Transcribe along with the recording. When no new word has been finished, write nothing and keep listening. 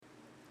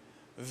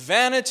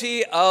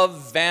Vanity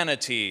of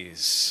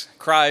vanities,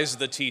 cries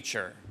the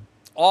teacher.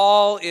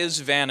 All is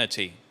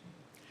vanity.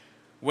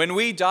 When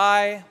we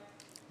die,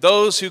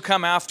 those who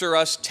come after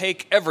us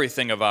take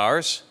everything of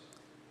ours,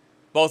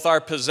 both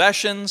our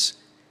possessions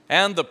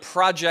and the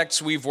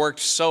projects we've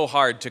worked so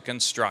hard to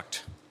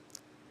construct.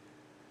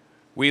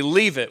 We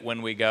leave it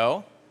when we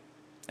go,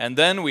 and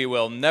then we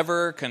will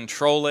never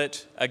control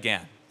it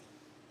again.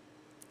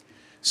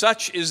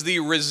 Such is the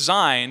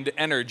resigned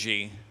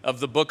energy of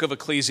the book of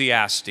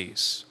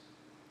Ecclesiastes.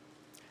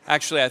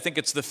 Actually, I think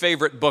it's the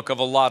favorite book of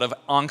a lot of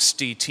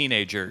angsty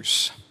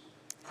teenagers.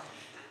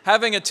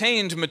 Having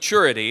attained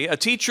maturity, a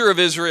teacher of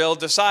Israel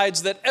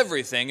decides that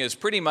everything is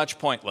pretty much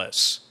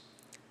pointless.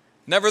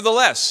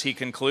 Nevertheless, he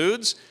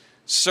concludes,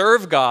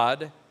 serve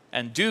God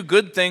and do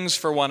good things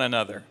for one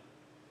another.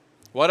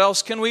 What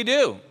else can we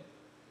do?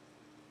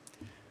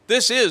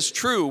 This is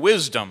true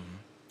wisdom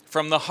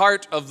from the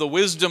heart of the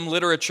wisdom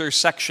literature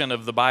section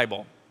of the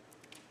Bible.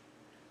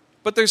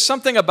 But there's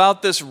something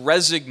about this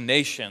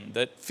resignation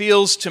that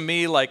feels to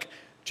me like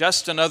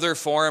just another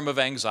form of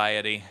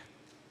anxiety.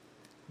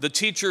 The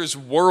teacher's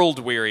world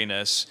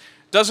weariness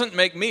doesn't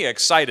make me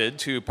excited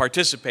to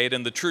participate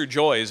in the true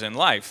joys in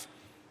life.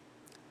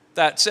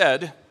 That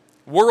said,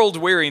 world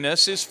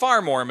weariness is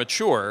far more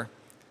mature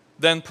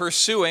than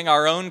pursuing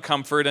our own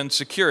comfort and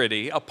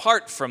security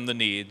apart from the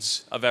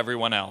needs of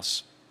everyone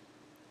else.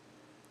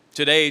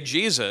 Today,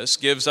 Jesus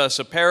gives us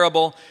a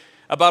parable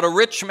about a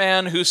rich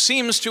man who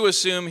seems to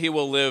assume he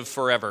will live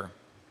forever.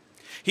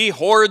 He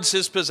hoards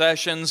his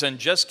possessions and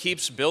just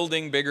keeps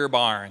building bigger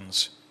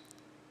barns.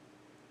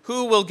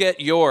 Who will get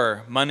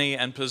your money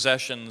and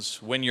possessions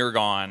when you're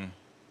gone?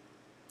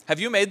 Have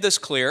you made this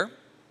clear?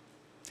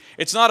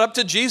 It's not up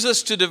to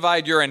Jesus to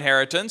divide your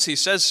inheritance. He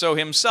says so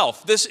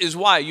himself. This is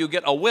why you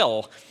get a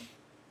will.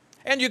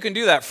 And you can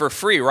do that for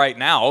free right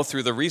now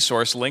through the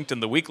resource linked in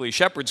the weekly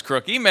Shepherd's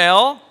Crook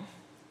email.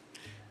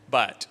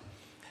 But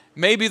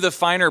maybe the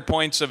finer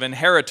points of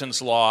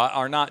inheritance law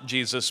are not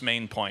Jesus'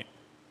 main point.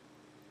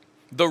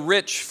 The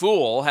rich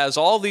fool has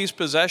all these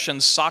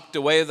possessions socked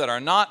away that are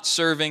not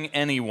serving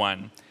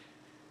anyone,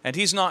 and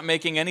he's not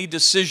making any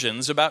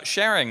decisions about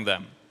sharing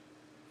them.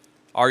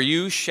 Are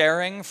you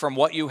sharing from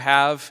what you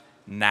have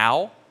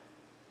now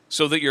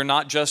so that you're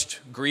not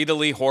just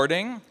greedily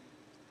hoarding?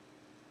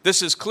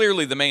 This is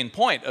clearly the main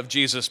point of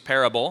Jesus'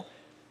 parable,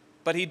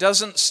 but he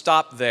doesn't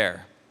stop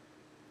there.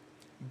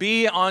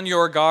 Be on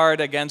your guard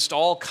against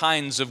all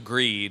kinds of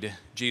greed,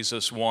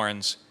 Jesus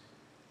warns.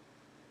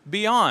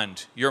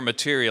 Beyond your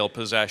material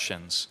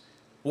possessions,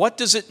 what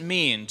does it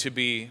mean to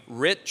be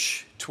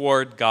rich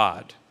toward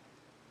God?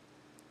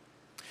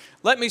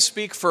 Let me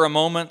speak for a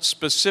moment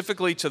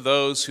specifically to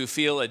those who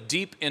feel a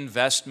deep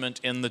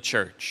investment in the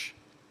church.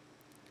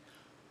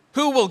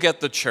 Who will get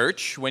the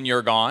church when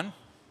you're gone?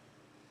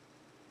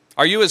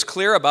 Are you as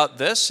clear about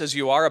this as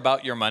you are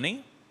about your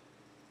money?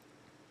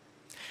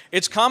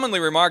 It's commonly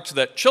remarked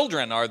that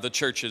children are the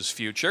church's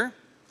future.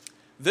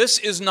 This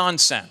is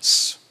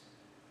nonsense.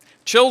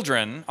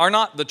 Children are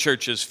not the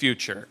church's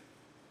future,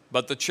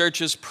 but the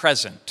church's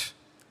present.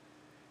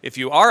 If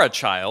you are a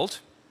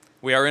child,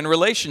 we are in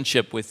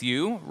relationship with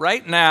you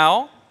right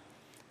now,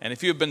 and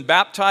if you've been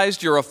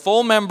baptized, you're a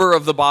full member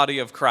of the body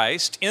of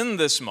Christ in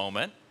this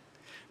moment.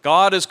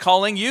 God is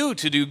calling you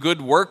to do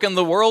good work in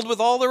the world with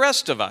all the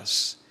rest of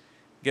us,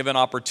 given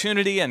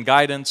opportunity and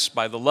guidance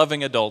by the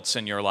loving adults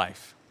in your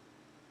life.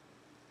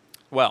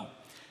 Well,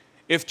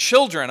 if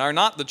children are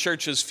not the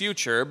church's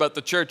future, but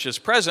the church's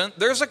present,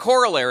 there's a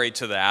corollary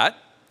to that.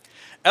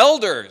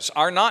 Elders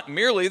are not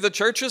merely the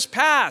church's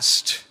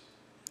past.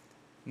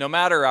 No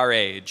matter our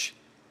age,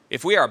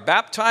 if we are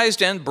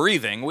baptized and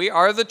breathing, we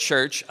are the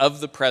church of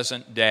the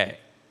present day.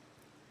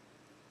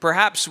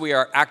 Perhaps we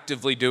are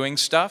actively doing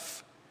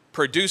stuff,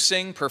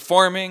 producing,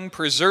 performing,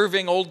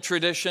 preserving old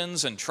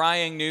traditions and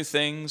trying new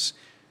things.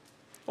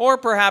 Or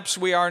perhaps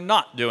we are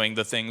not doing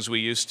the things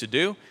we used to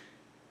do,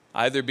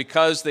 either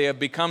because they have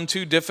become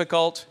too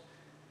difficult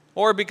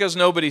or because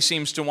nobody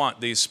seems to want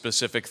these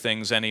specific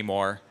things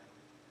anymore.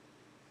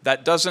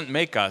 That doesn't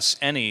make us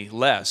any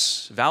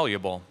less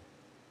valuable.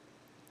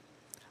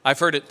 I've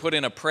heard it put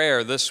in a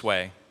prayer this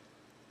way: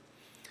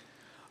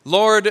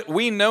 Lord,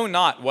 we know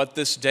not what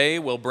this day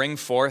will bring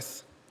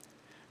forth,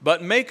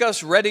 but make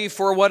us ready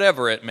for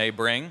whatever it may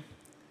bring.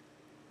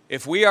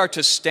 If we are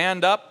to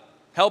stand up,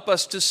 help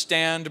us to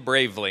stand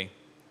bravely.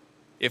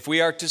 If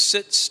we are to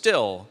sit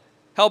still,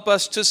 help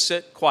us to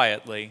sit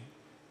quietly.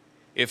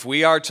 If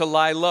we are to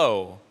lie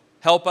low,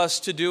 help us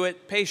to do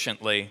it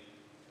patiently.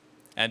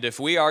 And if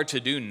we are to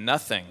do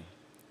nothing,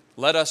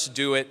 let us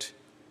do it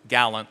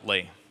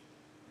gallantly.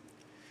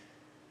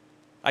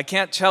 I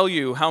can't tell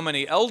you how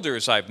many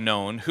elders I've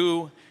known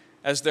who,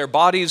 as their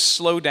bodies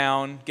slow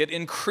down, get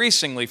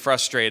increasingly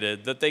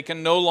frustrated that they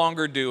can no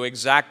longer do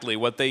exactly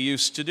what they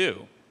used to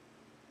do.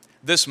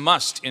 This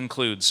must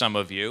include some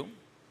of you.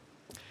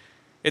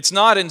 It's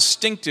not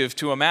instinctive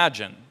to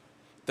imagine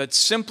that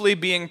simply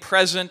being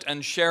present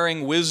and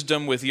sharing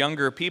wisdom with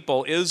younger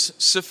people is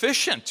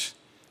sufficient.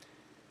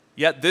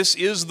 Yet this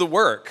is the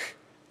work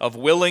of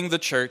willing the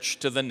church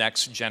to the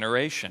next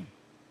generation.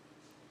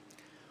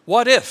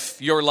 What if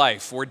your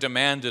life were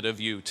demanded of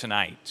you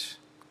tonight?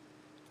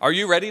 Are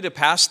you ready to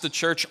pass the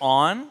church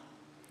on?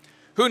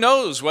 Who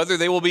knows whether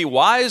they will be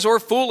wise or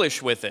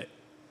foolish with it?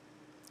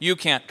 You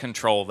can't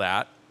control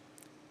that.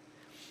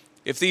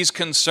 If these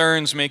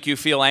concerns make you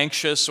feel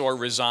anxious or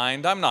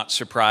resigned, I'm not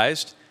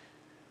surprised.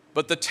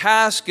 But the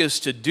task is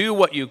to do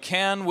what you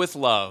can with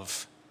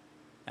love,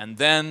 and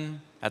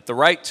then, at the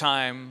right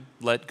time,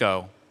 let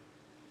go.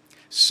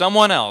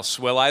 Someone else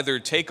will either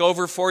take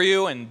over for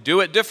you and do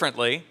it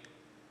differently,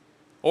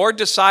 or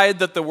decide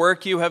that the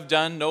work you have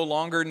done no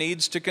longer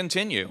needs to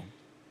continue.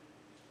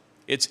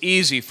 It's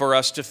easy for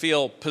us to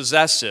feel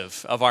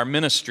possessive of our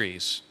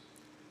ministries.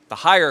 The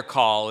higher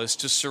call is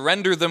to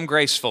surrender them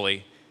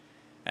gracefully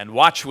and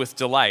watch with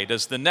delight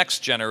as the next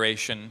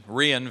generation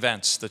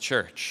reinvents the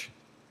church.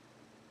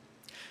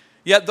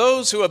 Yet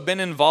those who have been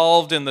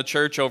involved in the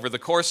church over the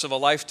course of a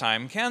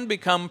lifetime can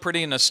become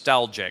pretty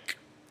nostalgic.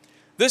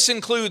 This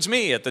includes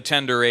me at the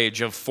tender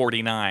age of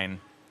 49.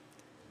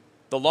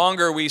 The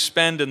longer we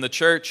spend in the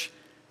church,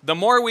 the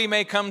more we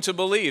may come to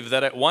believe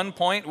that at one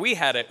point we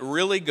had it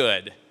really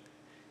good,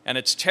 and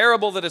it's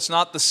terrible that it's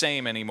not the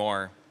same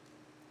anymore.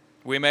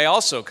 We may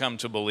also come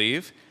to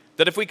believe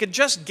that if we could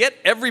just get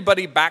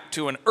everybody back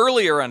to an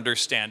earlier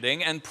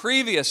understanding and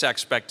previous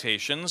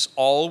expectations,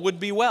 all would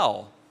be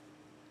well.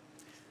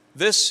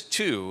 This,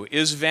 too,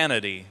 is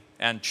vanity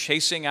and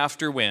chasing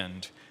after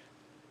wind,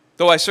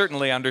 though I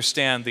certainly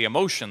understand the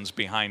emotions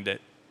behind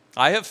it.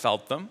 I have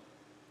felt them.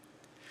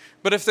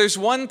 But if there's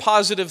one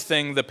positive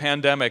thing the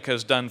pandemic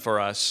has done for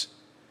us,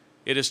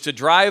 it is to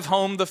drive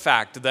home the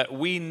fact that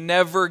we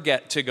never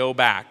get to go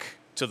back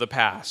to the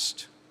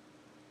past.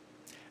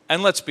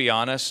 And let's be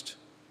honest,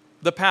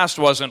 the past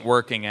wasn't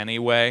working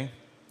anyway.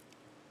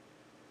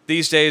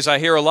 These days I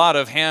hear a lot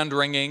of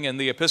hand-wringing in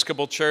the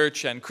Episcopal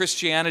Church and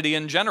Christianity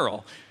in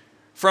general,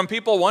 from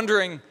people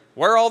wondering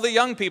where all the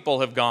young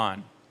people have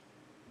gone.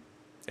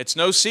 It's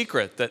no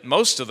secret that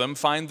most of them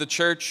find the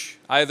church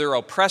either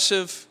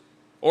oppressive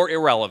or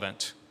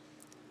irrelevant.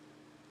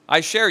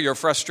 I share your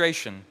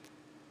frustration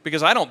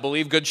because I don't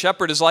believe Good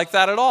Shepherd is like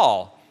that at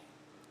all.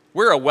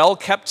 We're a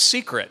well-kept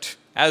secret,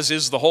 as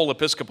is the whole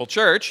Episcopal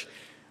Church,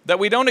 that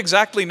we don't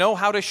exactly know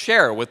how to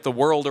share with the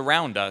world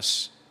around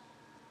us.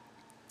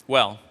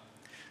 Well,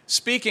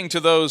 speaking to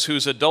those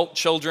whose adult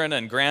children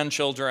and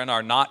grandchildren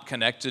are not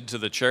connected to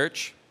the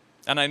church,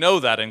 and I know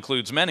that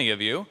includes many of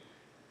you,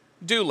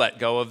 do let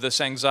go of this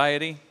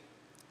anxiety.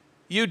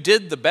 You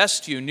did the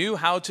best you knew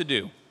how to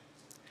do,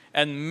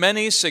 and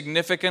many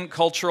significant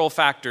cultural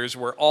factors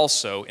were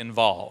also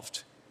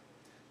involved.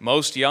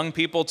 Most young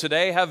people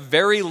today have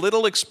very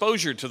little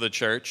exposure to the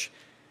church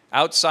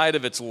outside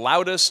of its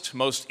loudest,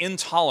 most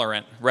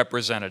intolerant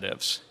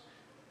representatives.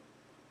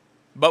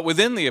 But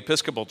within the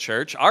Episcopal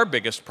Church, our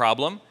biggest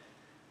problem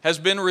has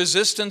been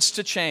resistance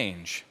to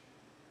change.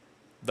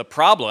 The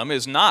problem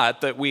is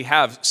not that we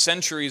have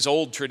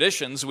centuries-old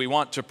traditions we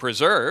want to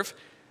preserve.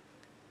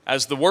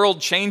 As the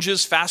world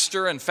changes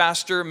faster and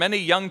faster, many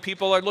young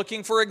people are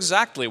looking for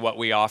exactly what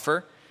we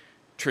offer,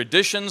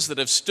 traditions that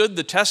have stood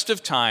the test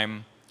of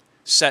time,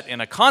 set in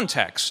a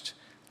context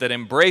that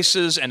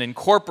embraces and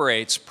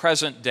incorporates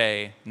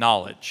present-day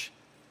knowledge.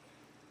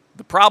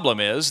 The problem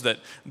is that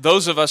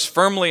those of us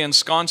firmly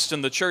ensconced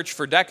in the church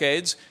for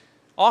decades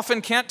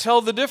often can't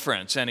tell the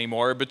difference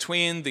anymore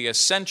between the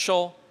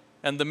essential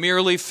and the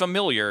merely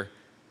familiar,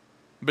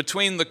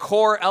 between the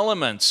core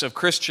elements of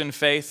Christian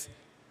faith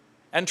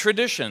and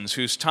traditions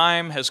whose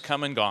time has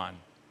come and gone.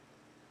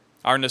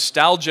 Our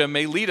nostalgia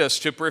may lead us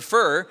to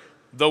prefer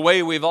the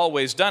way we've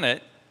always done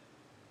it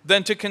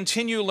than to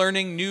continue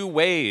learning new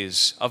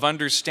ways of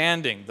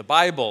understanding the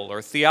Bible or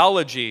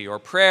theology or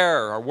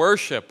prayer or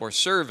worship or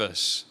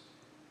service.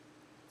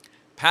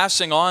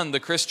 Passing on the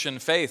Christian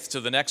faith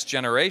to the next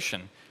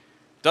generation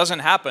doesn't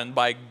happen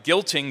by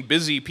guilting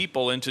busy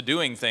people into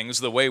doing things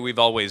the way we've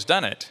always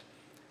done it.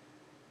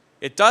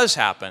 It does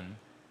happen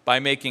by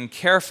making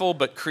careful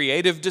but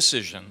creative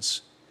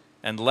decisions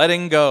and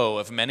letting go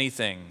of many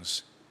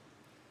things.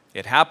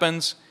 It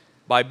happens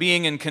by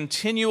being in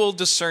continual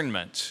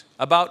discernment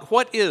about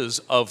what is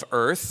of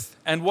earth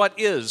and what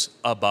is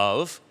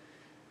above,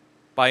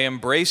 by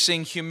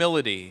embracing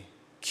humility,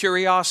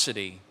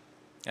 curiosity,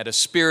 and a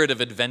spirit of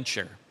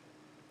adventure.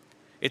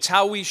 It's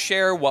how we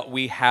share what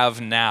we have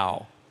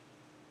now,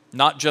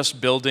 not just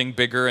building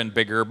bigger and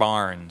bigger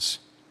barns.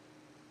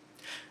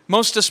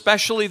 Most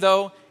especially,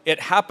 though,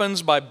 it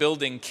happens by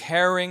building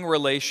caring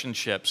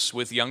relationships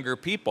with younger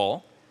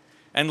people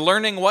and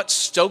learning what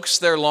stokes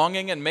their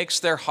longing and makes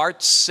their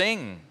hearts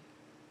sing.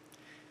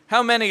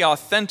 How many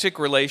authentic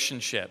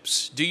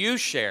relationships do you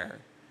share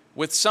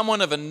with someone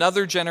of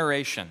another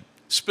generation,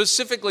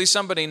 specifically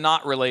somebody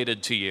not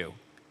related to you?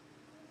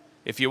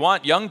 If you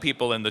want young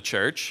people in the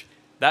church,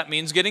 that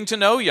means getting to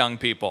know young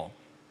people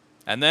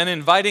and then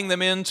inviting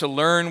them in to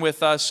learn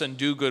with us and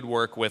do good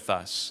work with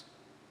us.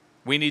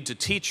 We need to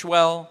teach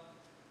well,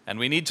 and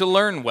we need to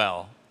learn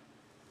well,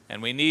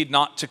 and we need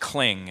not to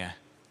cling.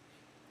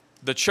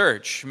 The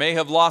church may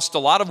have lost a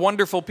lot of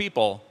wonderful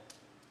people,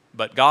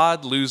 but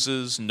God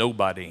loses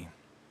nobody.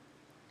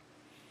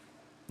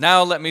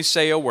 Now let me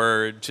say a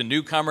word to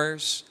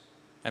newcomers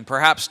and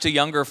perhaps to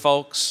younger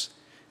folks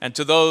and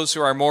to those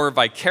who are more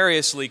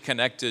vicariously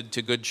connected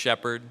to Good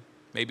Shepherd.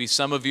 Maybe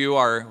some of you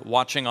are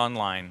watching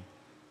online.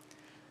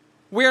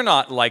 We're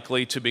not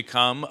likely to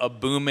become a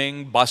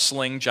booming,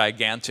 bustling,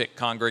 gigantic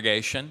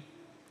congregation.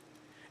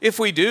 If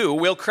we do,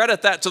 we'll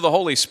credit that to the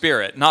Holy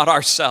Spirit, not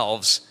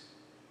ourselves.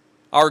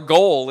 Our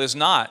goal is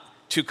not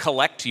to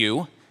collect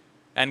you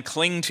and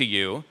cling to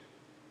you,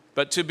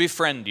 but to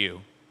befriend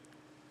you,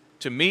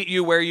 to meet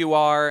you where you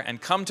are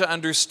and come to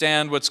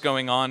understand what's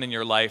going on in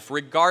your life,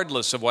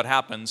 regardless of what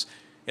happens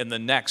in the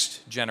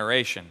next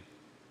generation.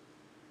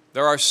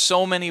 There are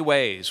so many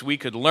ways we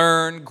could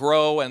learn,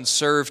 grow, and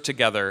serve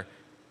together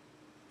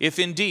if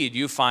indeed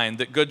you find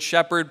that Good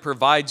Shepherd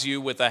provides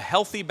you with a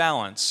healthy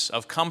balance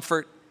of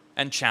comfort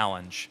and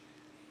challenge.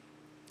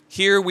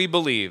 Here we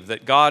believe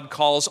that God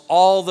calls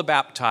all the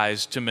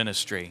baptized to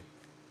ministry.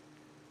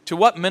 To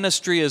what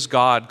ministry is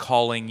God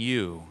calling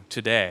you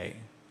today?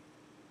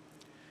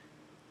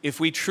 If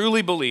we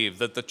truly believe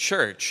that the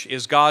church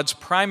is God's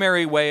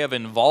primary way of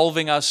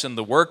involving us in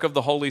the work of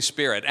the Holy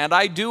Spirit, and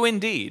I do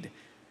indeed,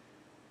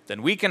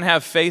 then we can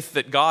have faith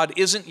that God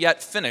isn't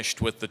yet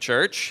finished with the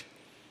church.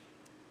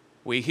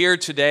 We hear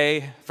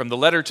today from the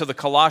letter to the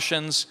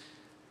Colossians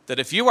that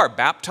if you are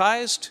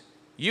baptized,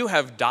 you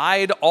have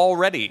died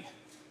already.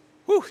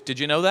 Whew, did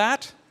you know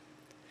that?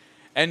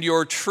 And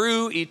your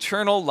true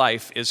eternal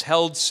life is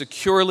held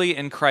securely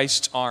in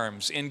Christ's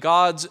arms, in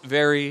God's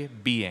very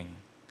being.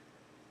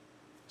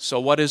 So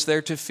what is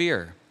there to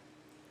fear?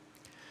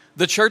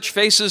 The church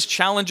faces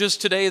challenges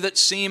today that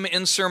seem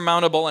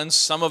insurmountable, and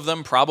some of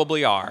them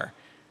probably are.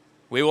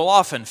 We will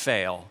often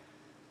fail,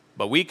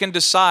 but we can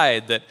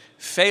decide that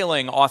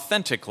failing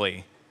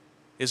authentically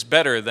is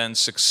better than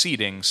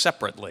succeeding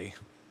separately.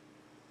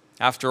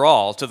 After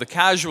all, to the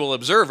casual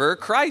observer,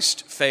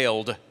 Christ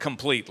failed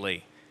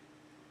completely.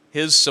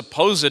 His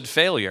supposed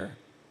failure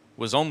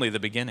was only the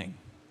beginning.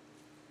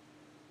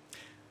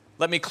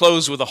 Let me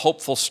close with a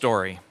hopeful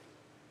story.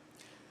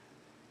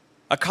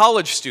 A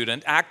college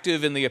student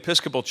active in the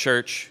Episcopal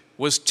Church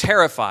was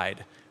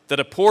terrified that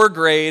a poor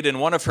grade in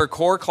one of her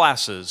core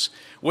classes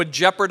would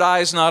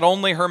jeopardize not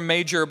only her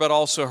major but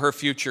also her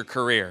future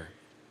career.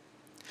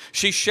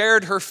 She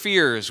shared her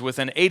fears with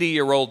an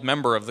 80-year-old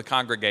member of the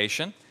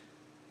congregation,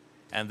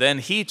 and then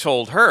he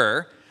told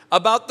her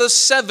about the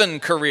 7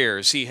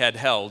 careers he had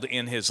held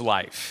in his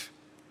life.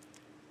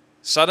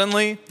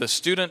 Suddenly, the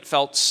student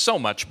felt so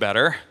much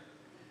better.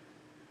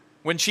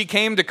 When she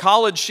came to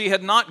college, she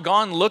had not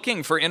gone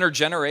looking for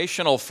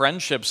intergenerational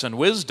friendships and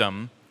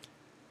wisdom,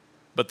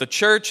 but the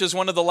church is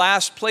one of the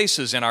last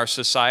places in our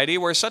society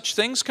where such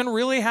things can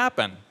really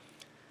happen.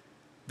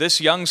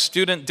 This young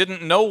student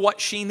didn't know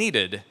what she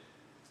needed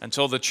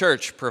until the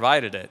church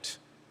provided it.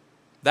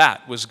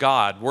 That was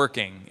God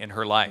working in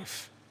her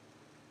life.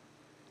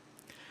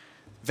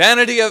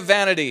 "Vanity of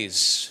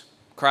vanities,"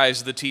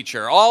 cries the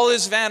teacher. "All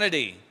is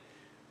vanity.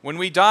 When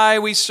we die,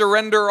 we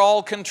surrender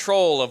all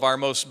control of our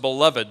most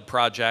beloved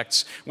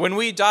projects. When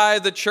we die,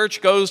 the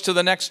church goes to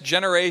the next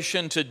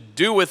generation to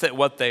do with it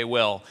what they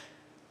will.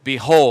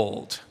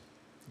 Behold,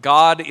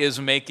 God is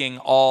making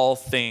all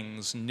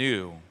things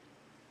new,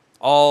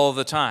 all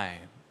the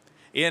time,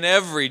 in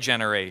every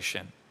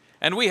generation,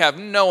 and we have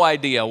no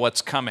idea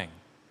what's coming.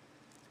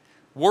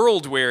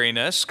 World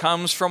weariness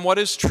comes from what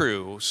is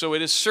true, so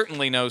it is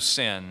certainly no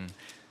sin.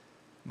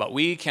 But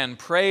we can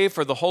pray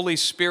for the Holy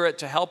Spirit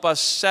to help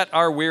us set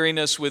our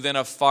weariness within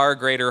a far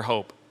greater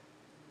hope,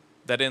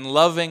 that in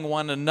loving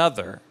one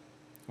another,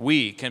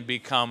 we can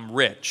become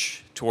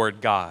rich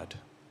toward God."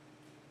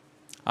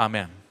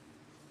 Amen.